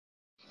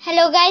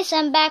Hello guys,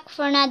 I'm back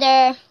for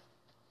another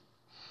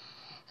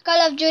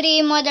Call of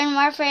Duty Modern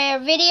Warfare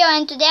video,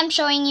 and today I'm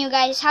showing you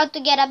guys how to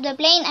get up the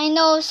plane. I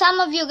know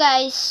some of you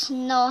guys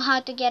know how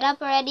to get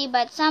up already,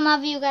 but some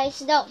of you guys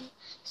don't.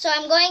 So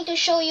I'm going to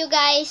show you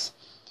guys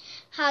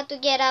how to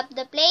get up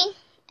the plane,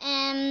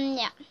 and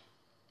yeah.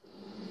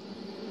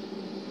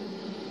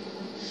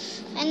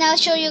 And I'll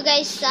show you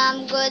guys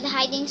some good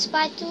hiding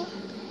spot too.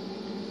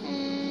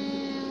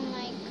 Oh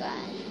my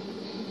god.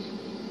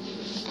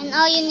 And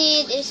all you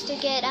need is to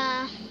get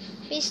a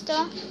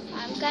pistol.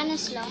 I'm kinda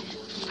slow.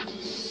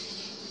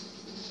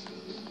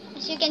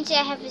 As you can see,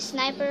 I have a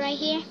sniper right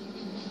here.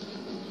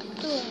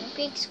 Boom,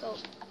 quick scope.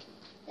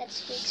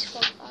 Let's quick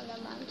scope all the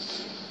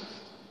mobs.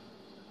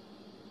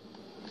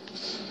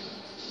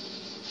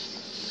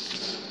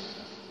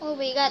 Oh,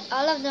 we got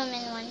all of them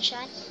in one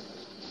shot.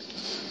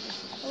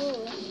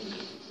 Ooh.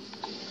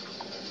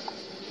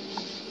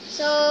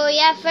 So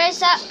yeah,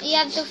 first up, you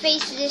have to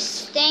face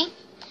this thing.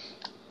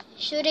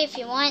 Shoot it if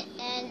you want,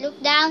 and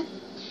look down.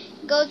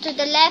 Go to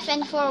the left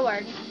and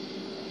forward.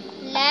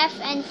 Left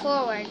and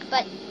forward,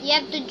 but you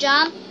have to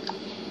jump,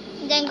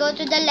 then go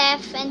to the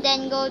left and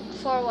then go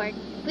forward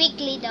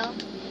quickly though.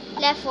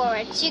 Left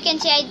forward. So you can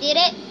see I did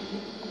it,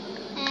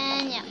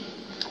 and yeah,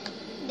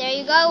 there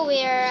you go.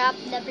 We're up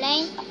the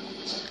plane.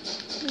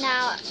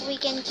 Now we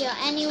can kill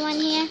anyone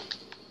here,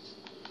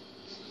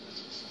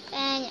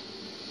 and yeah.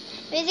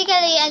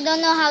 Basically I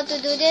don't know how to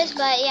do this,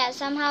 but yeah,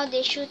 somehow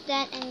they shoot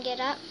that and get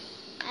up.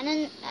 I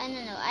don't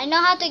know. I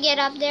know how to get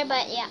up there,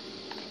 but yeah,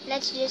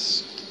 let's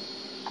just.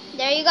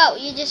 There you go.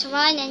 You just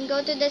run and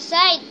go to the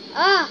side.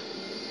 Ah,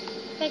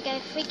 frick! I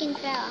freaking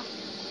fell.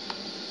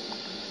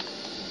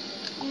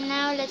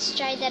 Now let's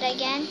try that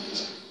again.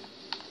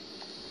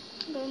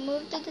 Go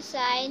move to the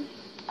side.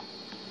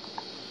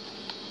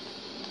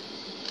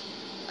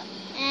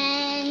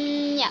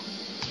 And yeah.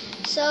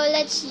 So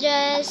let's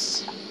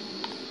just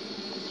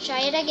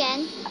try it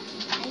again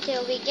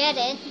until we get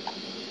it.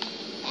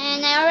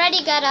 And I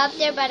already got up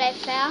there, but I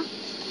fell.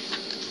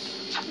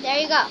 There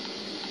you go.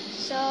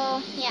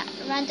 So yeah,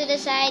 run to the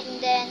side,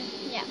 and then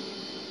yeah.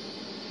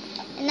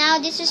 And now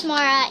this is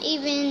more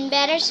even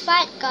better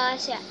spot,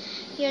 cause yeah,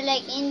 you're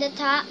like in the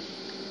top,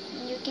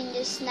 and you can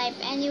just snipe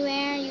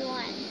anywhere you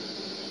want.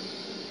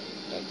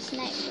 Let's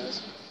snipe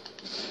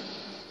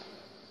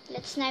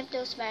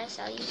those barrels.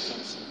 You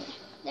can see there.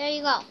 There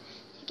you go.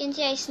 You can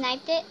see I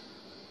sniped it,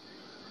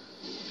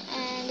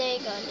 and there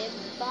you go. The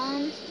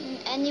bomb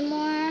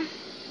anymore.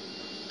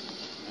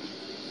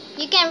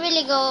 You can't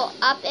really go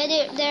up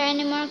there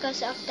anymore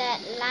because of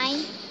that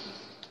line.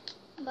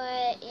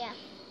 But yeah,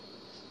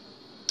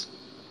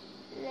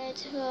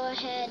 let's go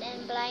ahead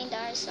and blind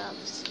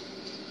ourselves.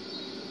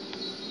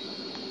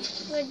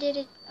 Where did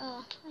it?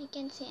 Oh, I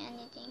can't see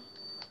anything.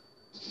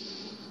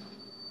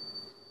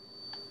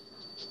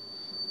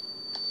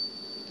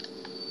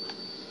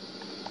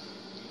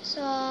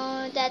 So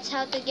that's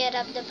how to get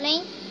up the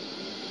plane.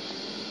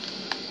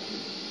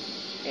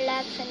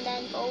 Left and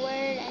then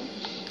forward,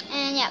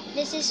 and yeah,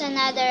 this is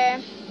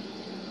another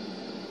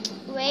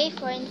way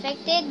for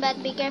infected,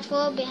 but be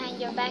careful, behind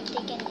your back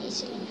they can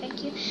easily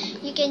infect you.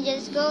 You can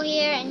just go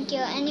here and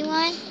kill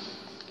anyone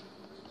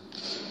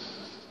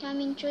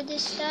coming through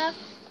this stuff.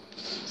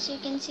 So you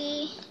can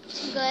see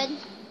it's good.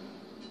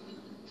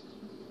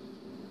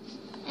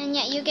 And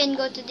yeah, you can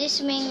go to this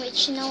wing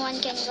which no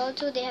one can go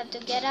to. They have to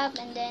get up,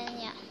 and then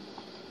yeah.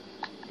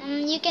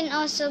 And you can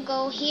also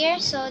go here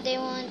so they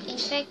won't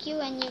infect you,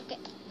 and you can.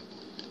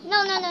 No,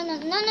 I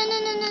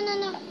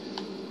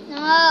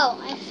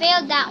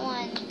failed that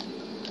one.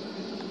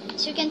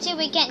 So you can see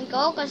we can't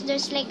go because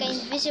there's like an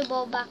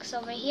invisible box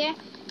over here.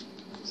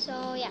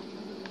 So yeah,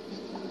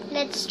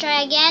 let's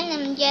try again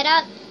and get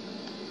up.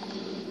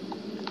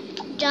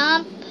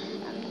 Jump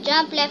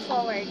left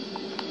forward.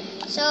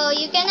 So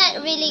you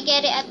cannot really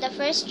get it at the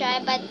first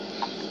try, but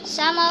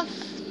some of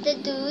the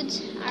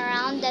dudes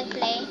around that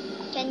play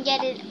can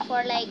get it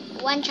for like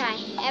one try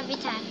every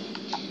time.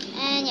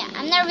 And yeah,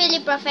 I'm not really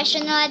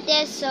professional at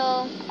this,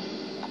 so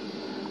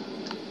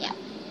yeah,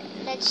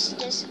 let's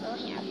just go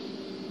here.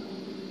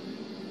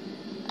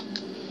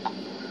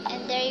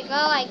 And there you go,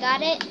 I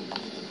got it.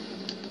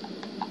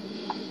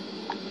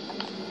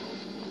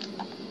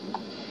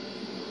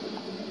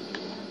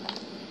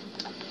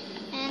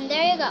 And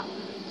there you go.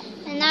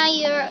 And now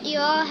you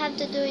all have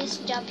to do is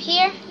jump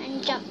here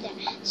and jump there.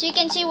 So you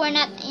can see we're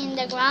not in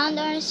the ground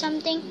or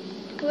something.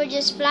 We're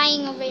just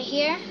flying over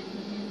here,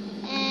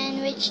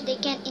 and which they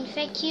can't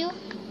infect you,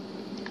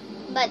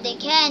 but they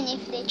can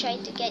if they try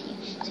to get you.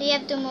 So you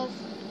have to move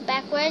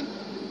backward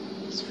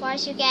as far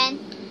as you can,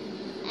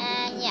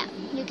 and yeah,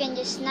 you can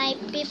just snipe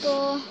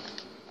people.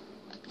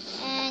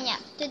 And yeah,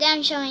 today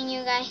I'm showing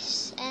you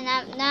guys, and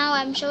now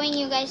I'm showing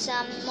you guys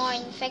some more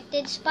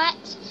infected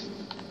spots,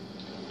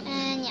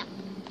 and yeah,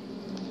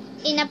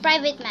 in a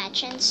private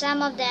match, and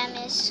some of them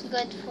is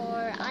good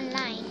for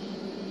online.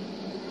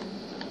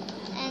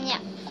 And yeah,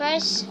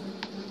 first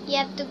you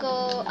have to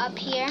go up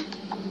here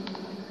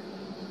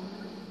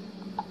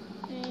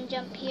and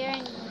jump here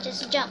and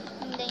just jump,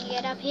 and then you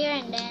get up here,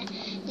 and then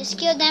just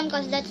kill them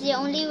because that's the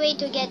only way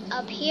to get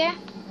up here.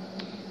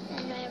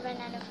 And I run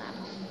out of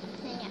ammo.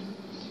 And yeah.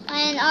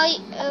 And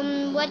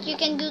all what you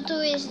can do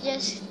too is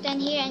just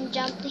stand here and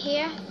jump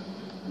here.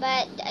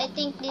 But I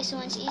think this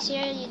one's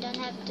easier. You don't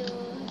have to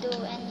do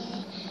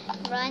any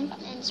run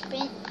and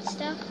sprint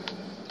stuff.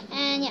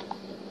 And yeah,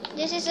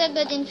 this is a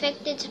good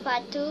infected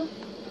spot too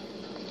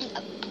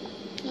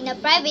in a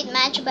private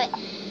match. But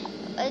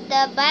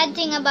the bad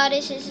thing about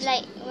this is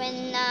like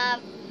when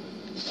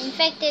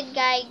infected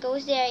guy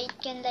goes there, it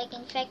can like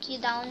infect you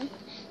down.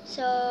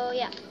 So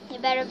yeah, you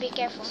better be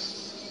careful.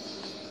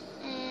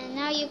 And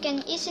now you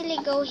can easily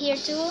go here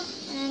too.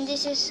 And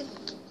this is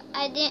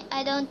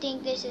I don't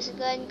think this is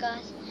good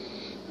because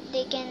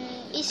they can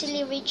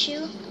easily reach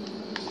you.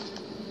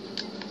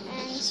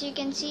 And so you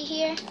can see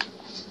here,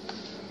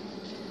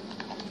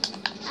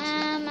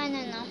 I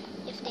don't know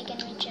if they can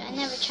reach you. I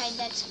never tried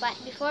that spot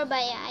before,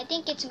 but yeah, I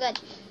think it's good.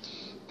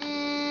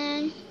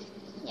 And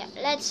yeah,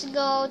 let's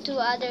go to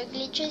other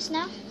glitches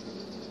now.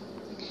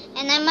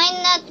 And I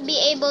might not be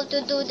able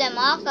to do them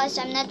all because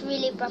I'm not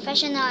really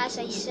professional, as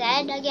I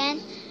said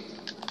again.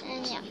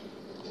 And yeah,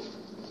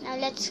 now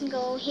let's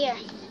go here.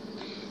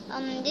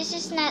 This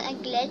is not a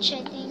glitch,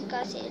 I think,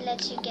 because it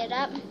lets you get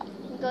up.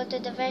 Go to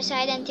the very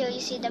side until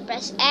you see the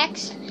press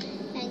X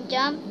and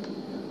jump,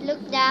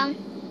 look down,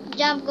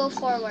 jump, go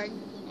forward.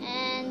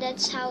 And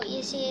that's how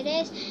easy it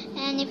is.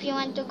 And if you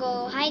want to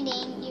go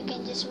hiding, you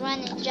can just run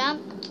and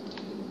jump.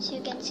 So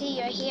you can see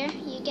you're here.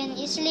 You can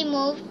easily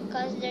move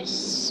because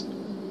there's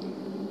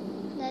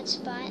that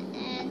spot.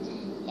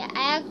 And yeah,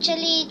 I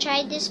actually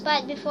tried this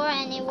spot before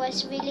and it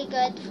was really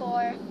good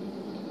for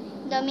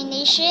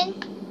domination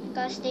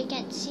because they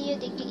can't see you.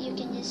 You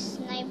can just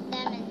snipe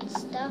them and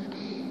stuff.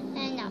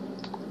 And now,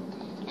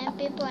 and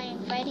people are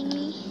inviting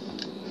me.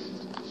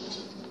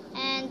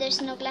 And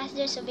there's no glass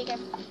there, so be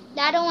careful.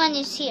 The other one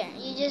is here.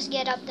 You just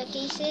get up the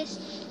cases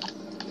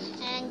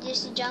and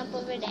just jump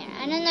over there.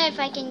 I don't know if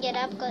I can get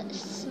up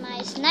because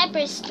my sniper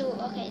is too.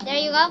 Okay, there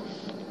you go.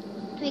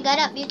 We got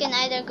up. You can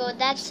either go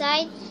that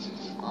side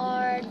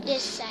or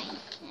this side.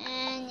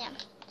 And yeah.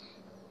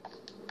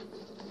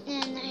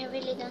 And I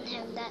really don't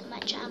have that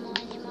much ammo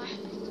anymore.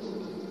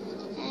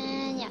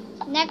 And yeah.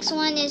 Next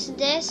one is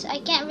this. I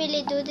can't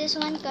really do this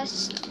one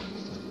because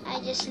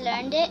I just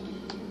learned it.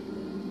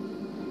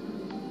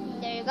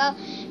 There you go.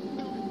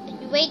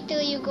 Wait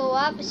till you go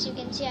up. As you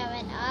can see, I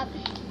went up.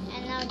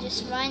 And now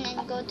just run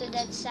and go to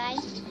that side.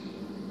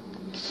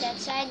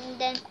 And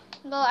then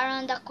go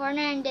around the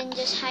corner and then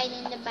just hide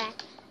in the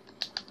back.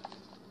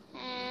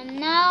 And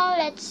now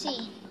let's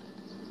see.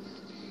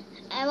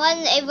 I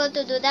wasn't able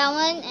to do that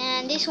one,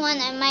 and this one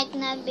I might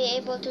not be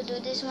able to do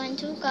this one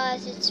too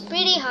because it's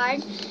pretty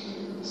hard.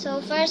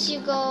 So first you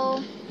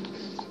go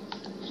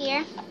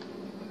here,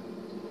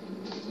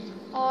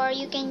 or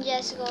you can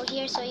just go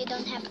here so you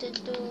don't have to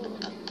do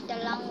the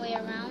long way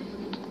around.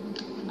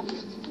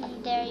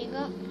 And there you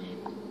go.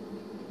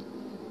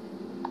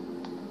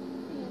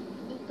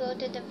 You go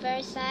to the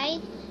very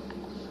side.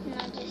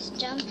 Now just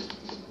jump.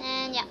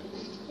 And yeah,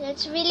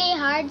 it's really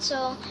hard,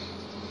 so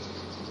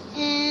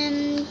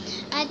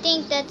I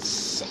think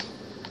that's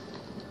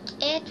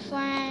it for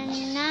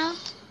now.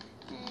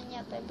 And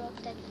yep, I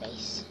broke that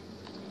face.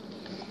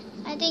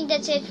 I think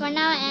that's it for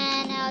now,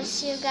 and I'll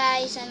see you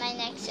guys on my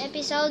next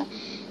episode.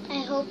 I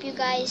hope you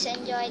guys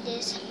enjoyed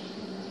this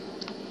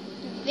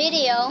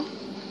video.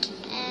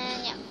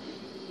 And yeah,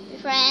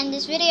 before I end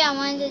this video,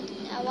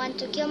 I want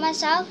to kill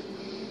myself.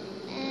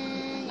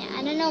 And yeah,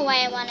 I don't know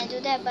why I want to do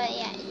that, but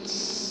yeah,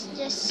 it's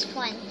just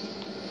fun.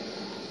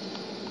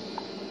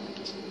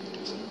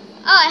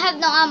 Oh, I have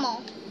no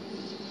ammo.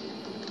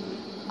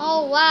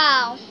 Oh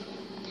wow.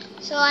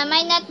 So I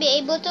might not be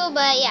able to,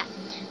 but yeah,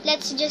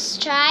 let's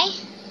just try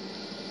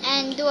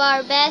and do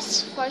our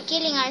best for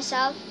killing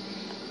ourselves.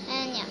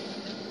 And yeah,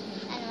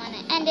 I don't want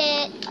to end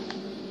it.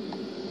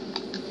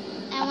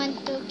 I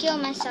want to kill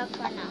myself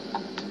for now.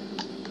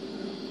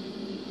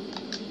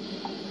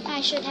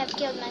 I should have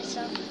killed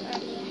myself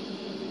earlier.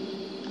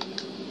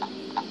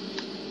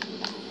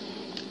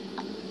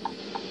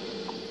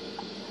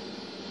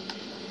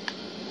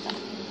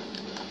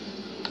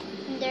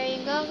 There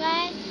you go,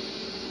 guys.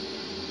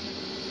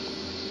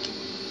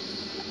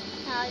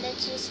 Now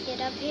let's just get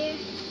up here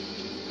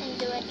and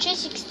do a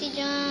 360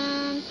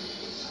 jump.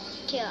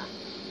 Kill.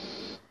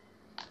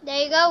 There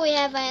you go. We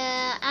have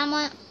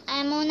ammo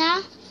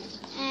now,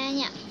 and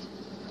yeah,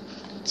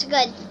 it's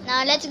good.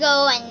 Now let's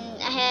go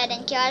ahead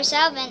and kill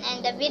ourselves and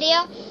end the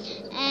video.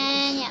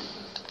 And yeah,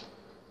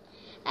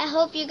 I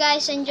hope you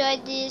guys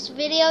enjoyed this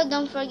video.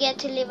 Don't forget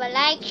to leave a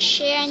like,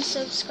 share, and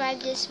subscribe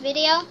this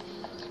video.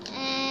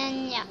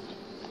 And yeah,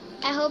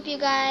 I hope you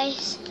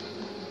guys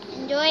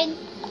enjoyed.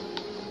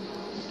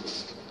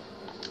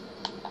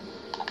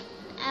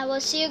 I will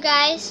see you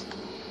guys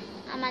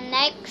on my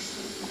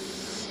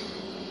next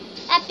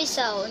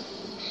episode.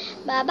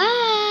 Bye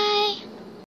bye.